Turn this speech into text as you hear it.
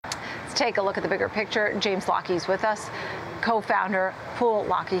let's take a look at the bigger picture. James Lockheed's with us, co-founder, Pool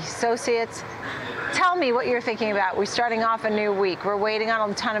Lockheed Associates. Tell me what you're thinking about. We're starting off a new week. We're waiting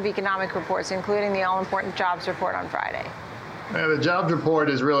on a ton of economic reports, including the all-important jobs report on Friday. Yeah, the jobs report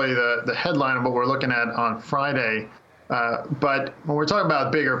is really the headline of what we're looking at on Friday. But when we're talking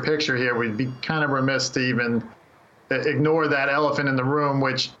about bigger picture here, we'd be kind of remiss to even ignore that elephant in the room,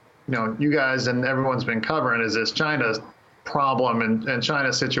 which you guys and everyone's been covering, is this China problem and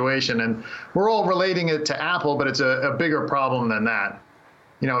China situation. And we're all relating it to Apple, but it's a bigger problem than that.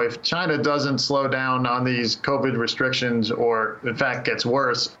 If China doesn't slow down on these COVID restrictions, or in fact gets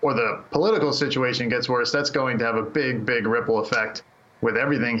worse, or the political situation gets worse, that's going to have a big, big ripple effect with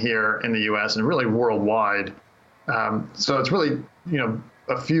everything here in the U.S. and really worldwide. So it's really,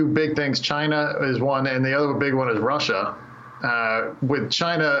 a few big things. China is one, and the other big one is Russia. With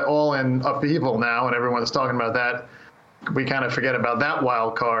China all in upheaval now, and everyone's talking about that, we kind of forget about that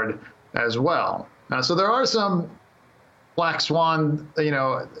wild card as well. So there are some black swan,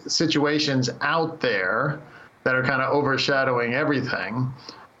 situations out there that are kind of overshadowing everything,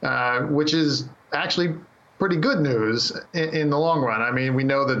 which is actually pretty good news in the long run. I mean, we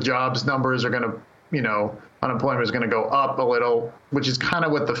know the jobs numbers are going to, unemployment is going to go up a little, which is kind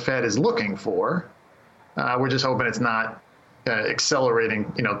of what the Fed is looking for. We're just hoping it's not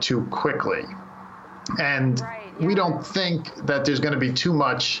accelerating, too quickly. And we don't think that there's going to be too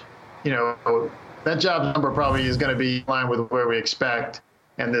much, that job number probably is going to be in line with where we expect,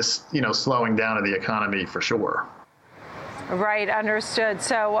 and this, slowing down of the economy for sure. Right, understood.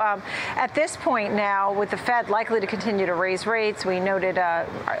 So at this point now, with the Fed likely to continue to raise rates, we noted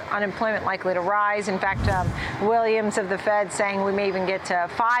unemployment likely to rise. In fact, Williams of the Fed saying we may even get to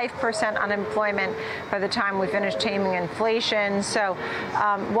 5% unemployment by the time we finish taming inflation. So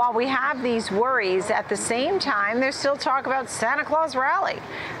while we have these worries, at the same time, there's still talk about Santa Claus rally.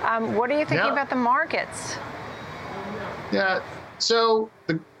 What are you thinking about the markets? Yeah, so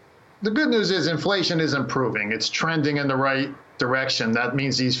the good news is inflation is improving. It's trending in the right direction. That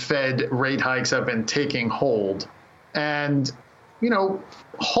means these Fed rate hikes have been taking hold. And,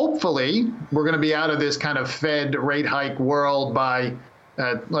 hopefully we're going to be out of this kind of Fed rate hike world by,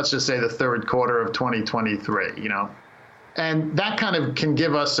 let's just say, the third quarter of 2023, And that kind of can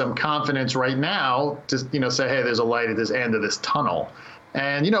give us some confidence right now to, say, hey, there's a light at this end of this tunnel.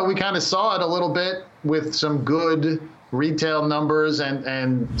 And, we kind of saw it a little bit with some good retail numbers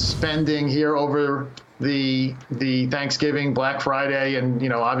and spending here over the Thanksgiving, Black Friday, and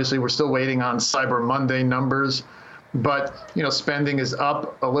obviously we're still waiting on Cyber Monday numbers, but spending is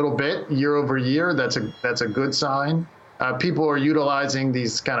up a little bit year over year. That's a good sign. People are utilizing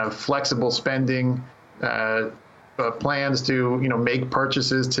these kind of flexible spending plans to make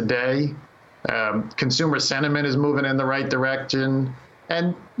purchases today. Consumer sentiment is moving in the right direction,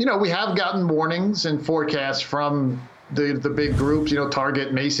 and we have gotten warnings and forecasts from the big groups,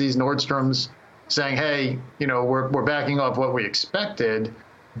 Target, Macy's, Nordstrom's, saying, hey, we're backing off what we expected,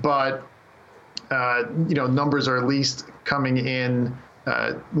 but, numbers are at least coming in,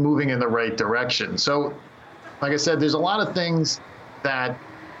 moving in the right direction. So, like I said, there's a lot of things that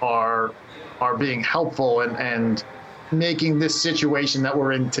are being helpful and making this situation that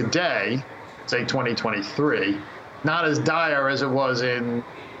we're in today, say 2023, not as dire as it was in,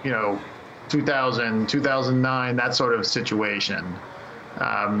 2000, 2009, that sort of situation.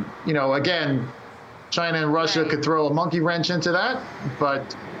 Again, China and Russia could throw a monkey wrench into that,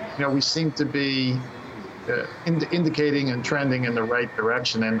 but, we seem to be indicating and trending in the right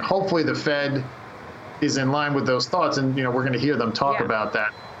direction. And hopefully the Fed is in line with those thoughts. And, we're going to hear them talk about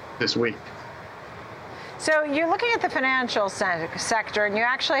that this week. So you're looking at the financial sector, and you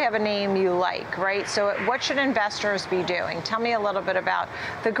actually have a name you like, right? So what should investors be doing? Tell me a little bit about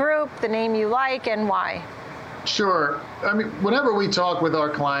the group, the name you like, and why. Sure. I mean, whenever we talk with our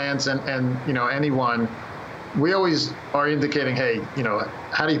clients and anyone, we always are indicating, hey,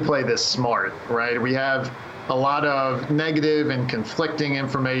 how do you play this smart, right? We have a lot of negative and conflicting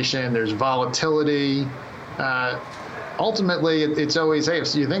information. There's volatility. Ultimately, it's always, hey,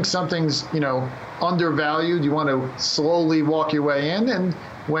 if you think something's, undervalued, you want to slowly walk your way in. And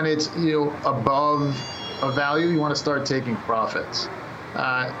when it's, above a value, you want to start taking profits.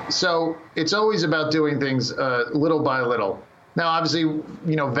 So it's always about doing things little by little. Now, obviously,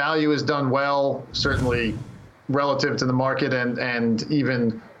 value is done well, certainly relative to the market and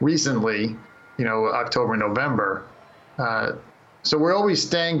even recently, October, November. So we're always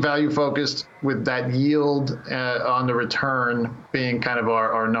staying value focused with that yield on the return being kind of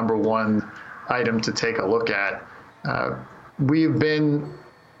our number one item to take a look at. We've been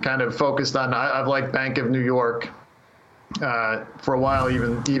kind of focused on, I've liked Bank of New York for a while,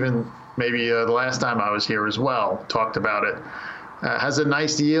 even maybe the last time I was here as well, talked about it. Has a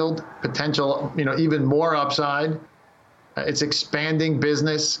nice yield potential, even more upside. It's expanding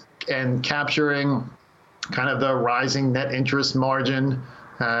business and capturing kind of the rising net interest margin.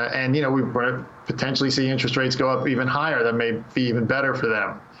 And we potentially see interest rates go up even higher. That may be even better for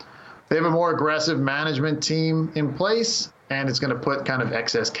them. They have a more aggressive management team in place, and it's going to put kind of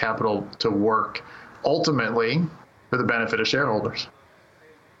excess capital to work, ultimately for the benefit of shareholders.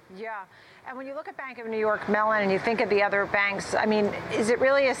 Yeah. And when you look at Bank of New York Mellon and you think of the other banks, I mean, is it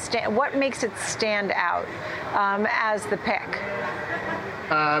really what makes it stand out as the pick?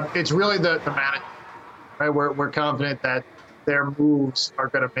 It's really the management. Right? We're confident that their moves are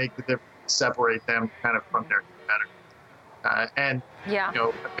going to make the difference, separate them kind of from their competitors. And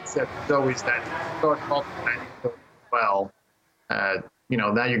like I said, there's always that start multiplying well.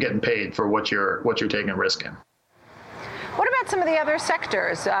 Now you're getting paid for what you're taking a risk in. What about some of the other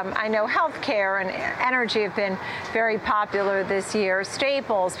sectors? I know healthcare and energy have been very popular this year.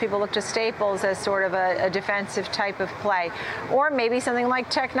 Staples, people look to Staples as sort of a defensive type of play. Or maybe something like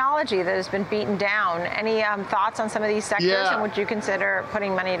technology that has been beaten down. Any thoughts on some of these sectors, and would you consider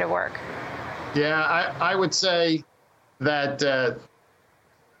putting money to work? Yeah, I would say that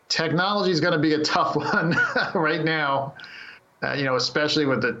technology is going to be a tough one right now, especially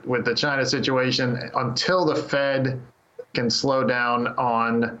with the China situation, until the Fed can slow down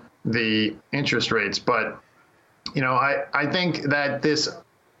on the interest rates. But, I think that this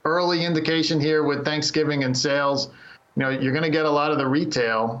early indication here with Thanksgiving and sales, you're going to get a lot of the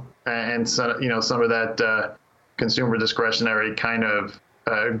retail and some of that consumer discretionary kind of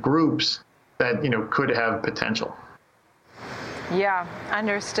groups that, could have potential. Yeah,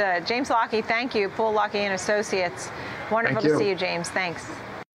 understood. James Locke, thank you. Poole, Locke & Associates. Wonderful to see you, James. Thanks.